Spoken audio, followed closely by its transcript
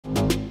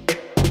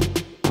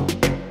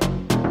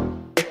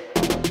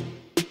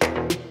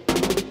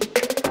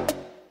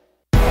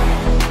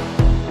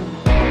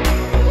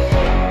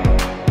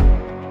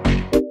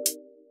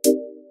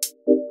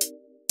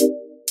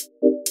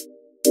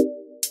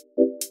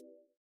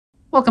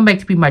Welcome back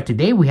to PMart.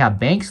 Today we have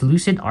Benks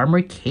Lucid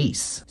Armor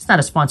case. It's not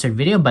a sponsored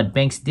video, but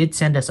Benks did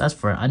send us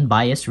for an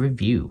unbiased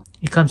review.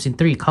 It comes in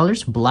 3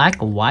 colors, black,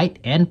 white,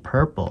 and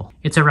purple.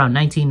 It's around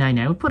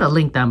 $19.99. We'll put a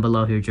link down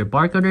below. Here's your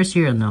barcode or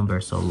serial number.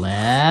 So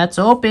let's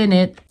open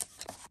it.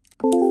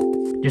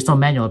 There's no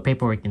manual or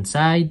paperwork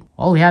inside.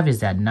 All we have is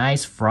that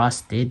nice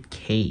frosted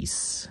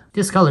case.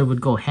 This color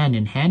would go hand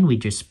in hand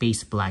with your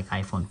space black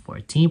iPhone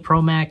 14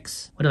 Pro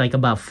Max. What I like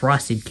about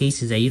frosted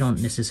cases is that you don't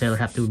necessarily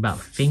have to worry about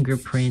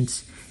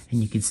fingerprints,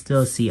 and you can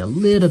still see a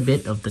little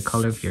bit of the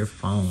color of your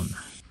phone.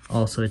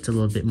 Also, it's a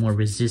little bit more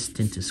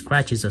resistant to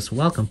scratches as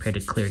well compared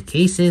to clear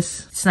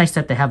cases. It's nice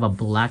that they have a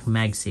black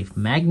MagSafe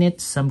magnet.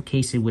 Some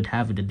cases would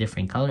have it a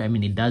different color. I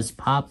mean, it does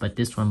pop, but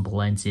this one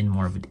blends in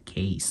more with the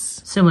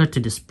case. Similar to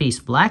the space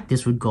black,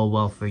 this would go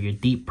well for your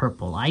deep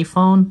purple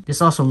iPhone.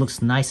 This also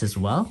looks nice as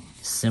well.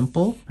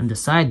 Simple. On the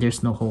side,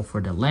 there's no hole for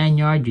the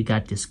lanyard. You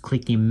got this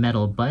clicky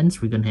metal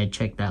buttons. We're gonna head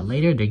check that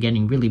later. They're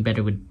getting really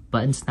better with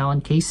buttons now on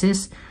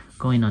cases.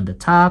 Going on the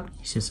top,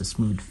 it's just a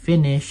smooth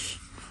finish.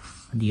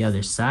 On the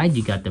other side,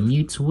 you got the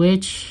mute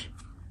switch.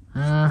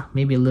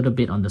 Maybe a little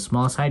bit on the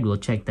small side. We'll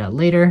check that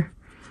later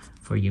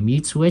for your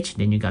mute switch.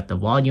 Then you got the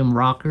volume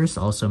rockers,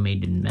 also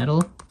made in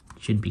metal.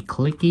 Should be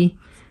clicky.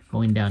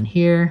 Going down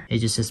here, it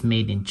just says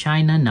made in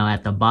China. Now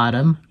at the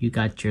bottom, you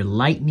got your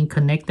lightning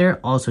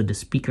connector. Also the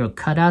speaker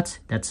cutouts.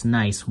 That's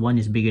nice. One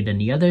is bigger than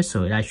the other,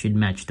 so that should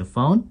match the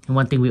phone. And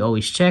one thing we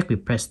always check, we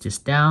press this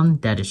down.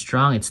 That is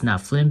strong. It's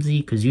not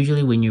flimsy, because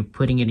usually when you're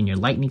putting it in your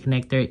lightning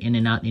connector, in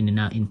and out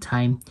in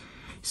time,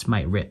 this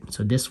might rip.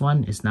 So this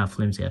one is not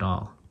flimsy at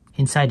all.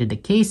 Inside of the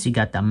case, you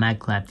got the mag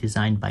clamp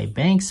designed by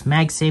Benks.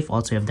 MagSafe,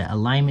 also have the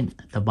alignment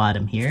at the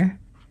bottom here.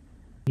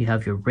 You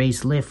have your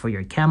raised lid for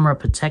your camera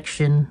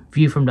protection.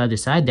 View from the other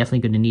side, definitely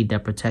going to need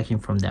that protection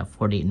from that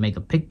 48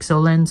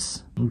 megapixel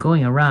lens. And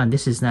going around,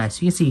 this is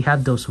nice. You can see you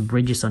have those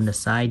bridges on the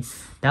side.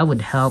 That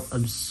would help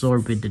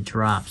absorb with the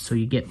drop, so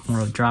you get more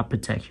of drop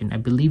protection. I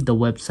believe the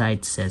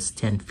website says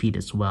 10 feet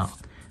as well.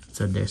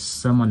 So there's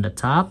some on the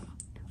top,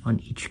 on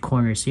each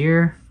corners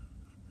here.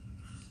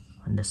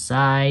 On the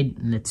side,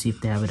 let's see if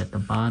they have it at the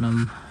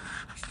bottom.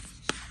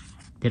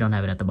 They don't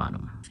have it at the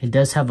bottom. It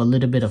does have a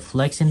little bit of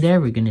flex in there.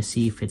 We're gonna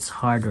see if it's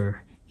hard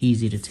or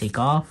easy to take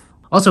off.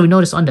 Also, we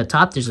notice on the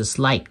top, there's a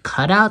slight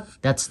cutout.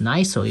 That's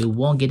nice, so it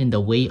won't get in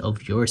the way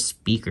of your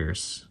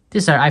speakers.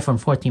 This is our iPhone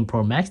 14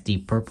 Pro Max,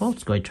 deep purple.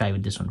 Let's go ahead and try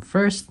with this one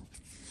first.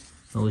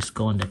 Always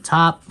go on the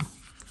top.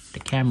 The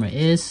camera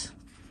is.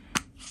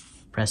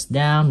 Press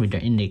down with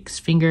your index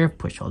finger,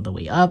 push all the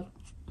way up,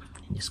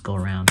 and just go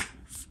around.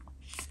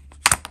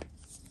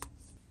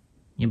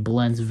 It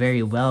blends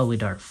very well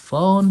with our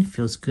phone.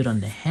 Feels good on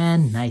the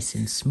hand, nice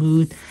and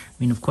smooth. I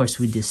mean, of course,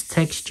 with this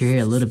texture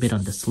here, a little bit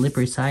on the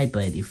slippery side,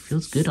 but it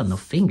feels good on the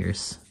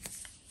fingers.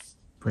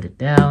 Put it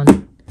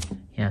down.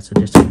 Yeah, so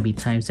there's gonna be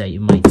times that you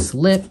might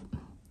slip.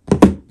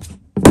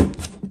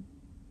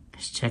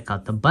 Let's check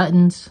out the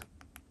buttons.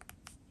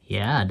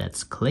 Yeah,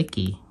 that's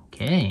clicky.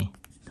 Okay.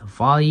 The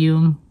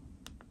volume.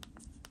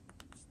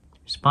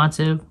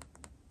 Responsive.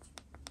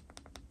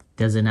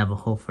 Doesn't have a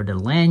hole for the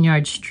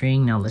lanyard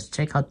string. Now let's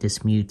check out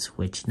this mute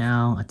switch.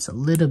 Now it's a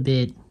little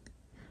bit,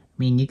 I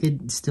mean, you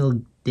could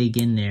still dig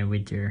in there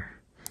with your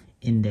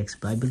index,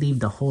 but I believe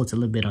the hole is a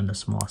little bit on the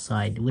small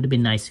side. It would have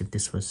been nice if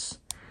this was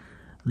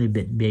a little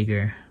bit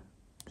bigger.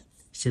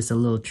 It's just a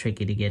little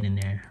tricky to get in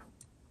there.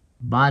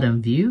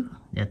 Bottom view,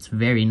 that's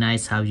very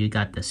nice how you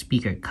got the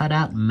speaker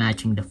cutout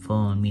matching the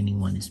phone, meaning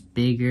one is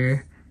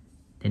bigger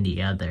than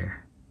the other.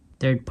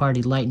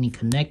 Third-party lightning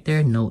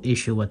connector, no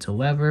issue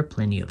whatsoever,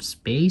 plenty of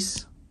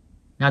space.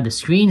 Now the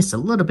screen is a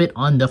little bit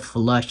on the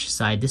flush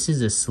side. This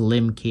is a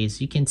slim case.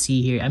 You can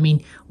see here, I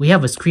mean, we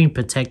have a screen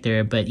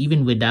protector, but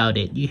even without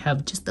it, you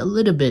have just a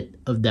little bit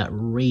of that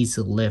raised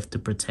lift to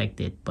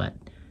protect it, but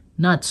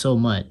not so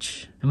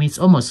much. I mean, it's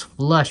almost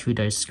flush with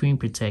our screen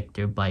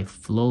protector by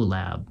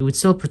FlowLab. It would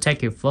still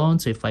protect your phone,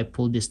 so if I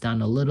pull this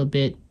down a little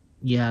bit,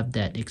 you have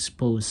that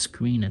exposed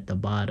screen at the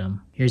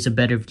bottom. Here's a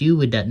better view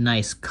with that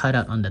nice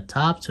cutout on the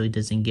top so it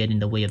doesn't get in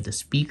the way of the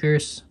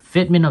speakers.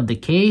 Fitment of the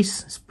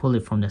case, let's pull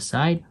it from the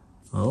side.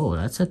 Oh,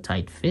 that's a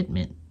tight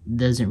fitment.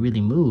 Doesn't really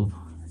move.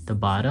 At the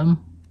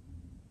bottom,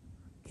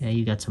 okay,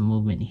 you got some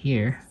movement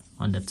here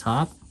on the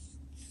top.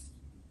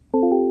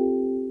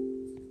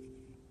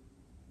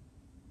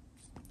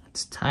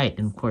 It's tight,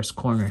 and of course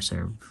corners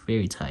are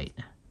very tight.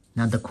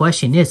 Now the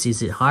question is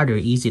it hard or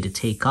easy to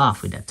take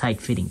off with that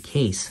tight fitting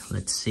case?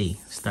 Let's see.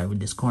 Start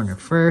with this corner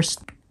first.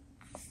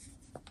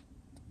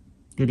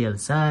 Do the other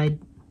side.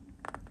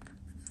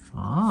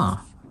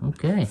 Ah,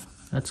 okay.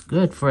 That's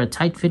good. For a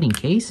tight fitting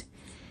case,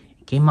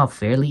 it came off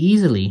fairly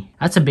easily.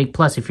 That's a big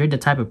plus if you're the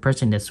type of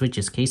person that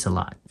switches case a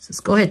lot. So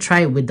let's go ahead and try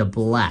it with the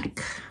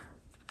black.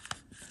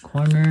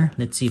 Corner.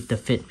 Let's see if the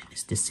fitment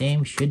is the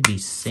same. Should be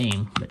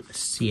same, but let's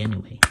see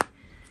anyway.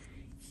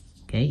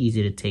 Okay,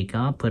 easy to take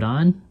on, put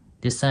on.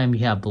 This time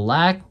you have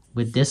black.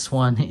 With this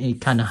one, it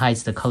kind of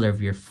hides the color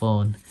of your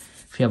phone.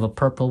 If you have a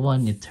purple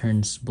one, it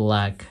turns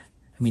black.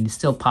 I mean, it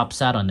still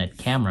pops out on that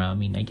camera. I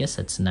mean, I guess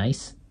that's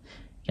nice.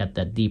 Got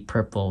that deep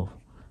purple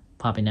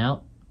popping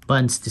out.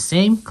 Buttons the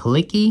same,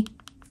 clicky.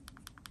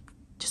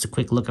 Just a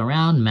quick look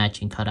around,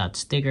 matching cutout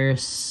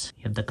stickers.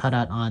 You have the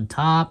cutout on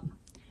top,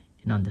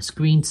 and on the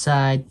screen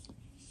side,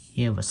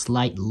 you have a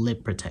slight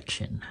lip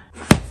protection.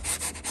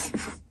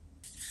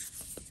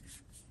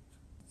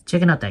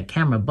 Checking out that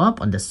camera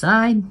bump on the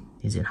side.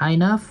 Is it high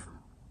enough?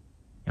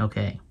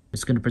 Okay.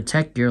 It's going to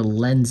protect your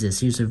lenses.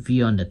 Here's a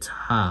view on the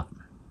top.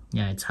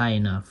 Yeah, it's high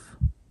enough.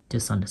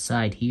 Just on the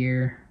side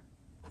here.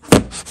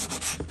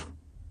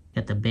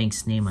 Got the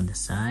Benks name on the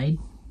side.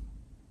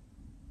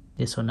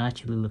 This one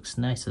actually looks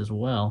nice as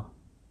well.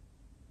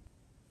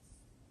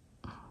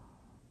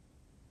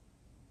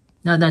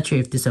 Now, not sure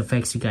if this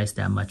affects you guys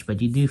that much,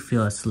 but you do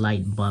feel a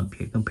slight bump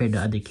here compared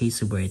to other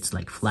cases where it's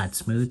like flat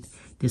smooth.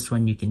 This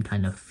one you can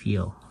kind of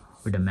feel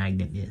where the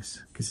magnet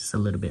is because it's a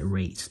little bit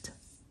raised.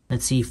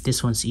 Let's see if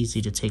this one's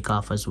easy to take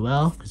off as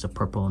well, because the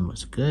purple one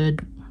was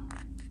good.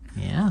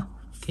 Yeah,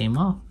 came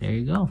off. There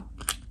you go.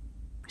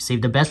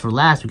 Save the best for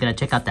last. We gotta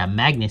check out that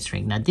magnet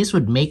strength. Now this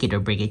would make it or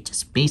break it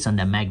just based on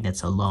the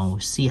magnets alone. We'll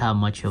see how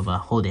much of a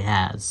hold it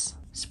has.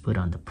 Let's put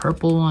on the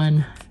purple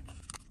one.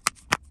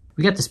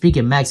 We got the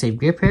speaking MagSafe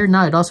grip here.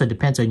 Now it also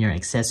depends on your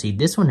accessory.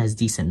 This one has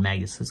decent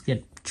magnets. Let's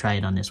try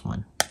it on this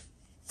one.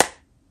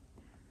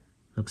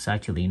 Looks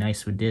actually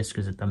nice with this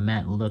because of the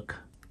matte look.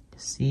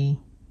 See?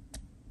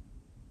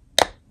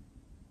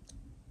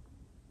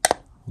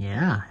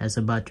 Yeah, that's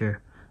about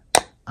your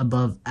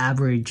above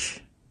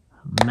average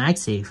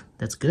MagSafe.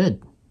 That's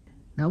good.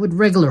 Now with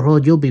regular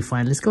hold, you'll be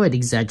fine. Let's go ahead and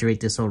exaggerate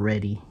this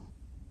already.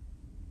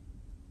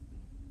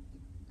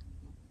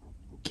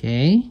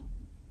 Okay.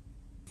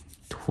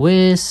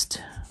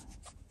 Twist.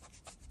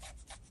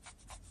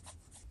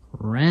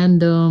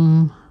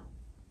 Random.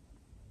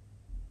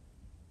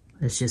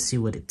 Let's just see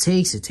what it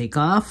takes to take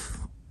off.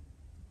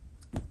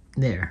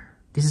 There.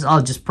 This is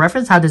all just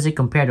preference. How does it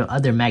compare to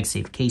other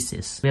MagSafe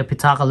cases? We have to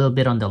talk a little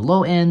bit on the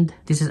low end.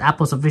 This is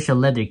Apple's official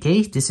leather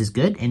case. This is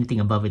good. Anything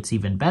above it's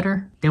even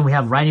better. Then we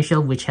have Rhino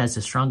Shield, which has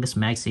the strongest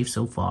MagSafe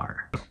so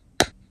far.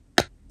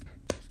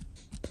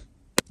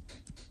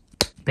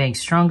 Benks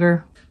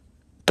stronger.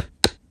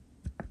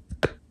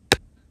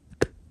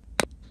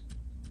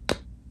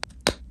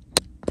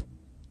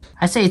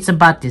 I say it's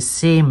about the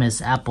same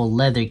as Apple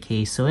leather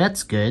case, so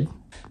that's good.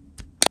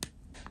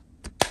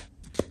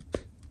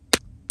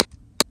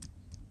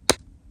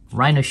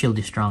 Rhino Shield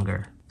is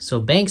stronger.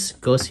 So Benks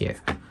goes here.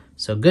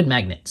 So good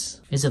magnets.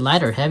 Is it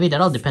light or heavy?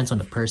 That all depends on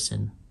the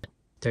person.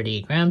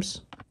 38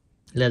 grams.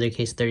 Leather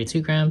case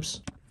 32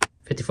 grams.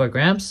 54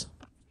 grams.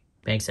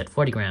 Benks at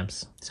 40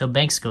 grams. So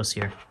Benks goes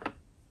here.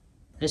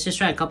 Let's just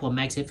try a couple of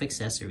MagSafe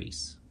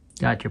accessories.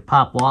 Got your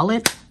pop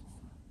wallet.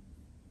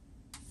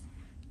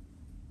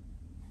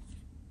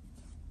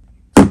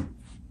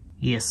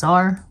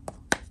 ESR.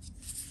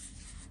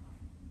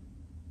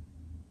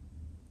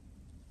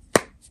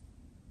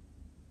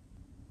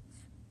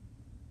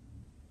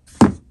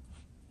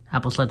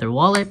 Apple's leather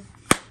wallet.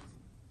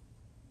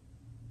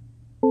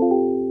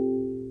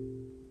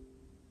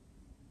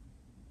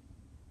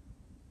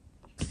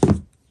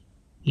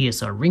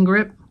 ESR ring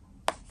grip.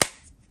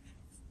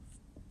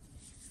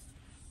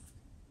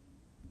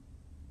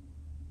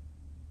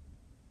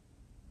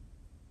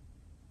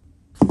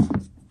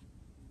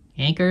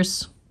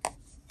 Anchors.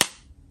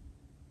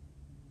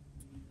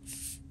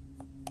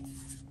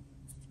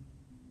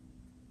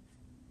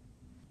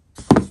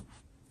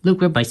 Loop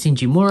grip by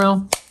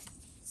Shinjimuro.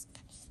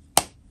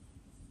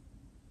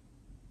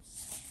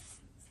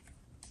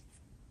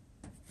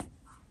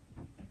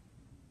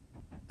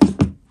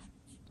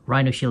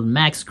 Rhino Shield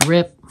Max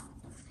grip.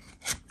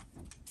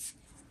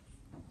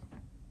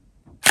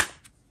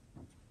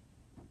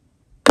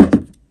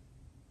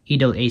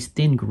 Edo Ace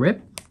thin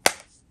grip.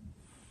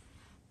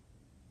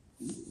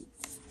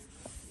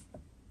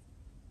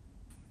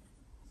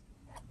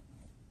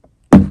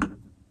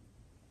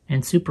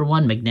 And Super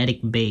One magnetic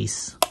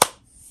base.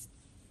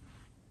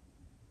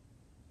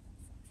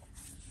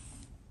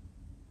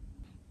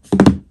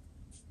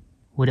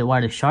 Would it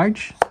wireless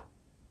charge?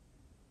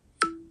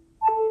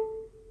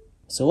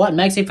 So what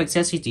MagSafe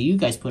accessories do you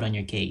guys put on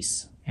your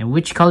case? And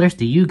which colors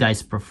do you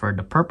guys prefer,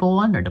 the purple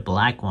one or the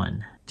black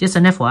one? Just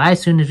an FYI,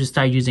 as soon as you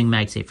start using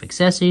MagSafe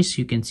accessories,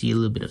 you can see a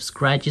little bit of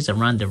scratches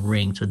around the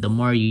ring. So the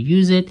more you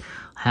use it,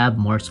 have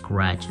more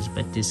scratches.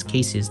 But this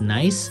case is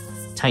nice,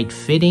 tight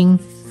fitting,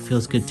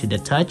 feels good to the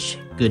touch,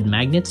 good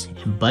magnets,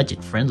 and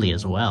budget friendly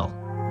as well.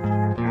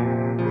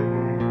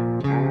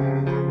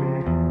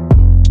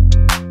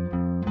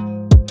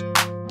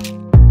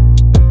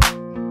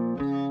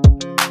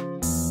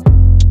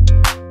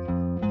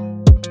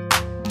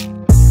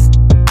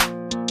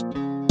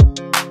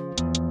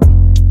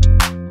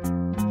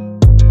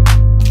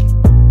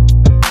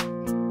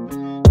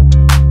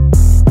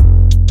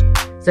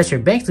 That's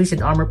your Benks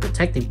Lucid Armor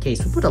protective case.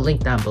 We'll put a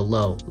link down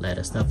below. Let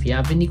us know if you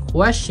have any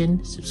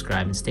questions.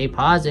 Subscribe and stay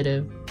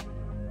positive.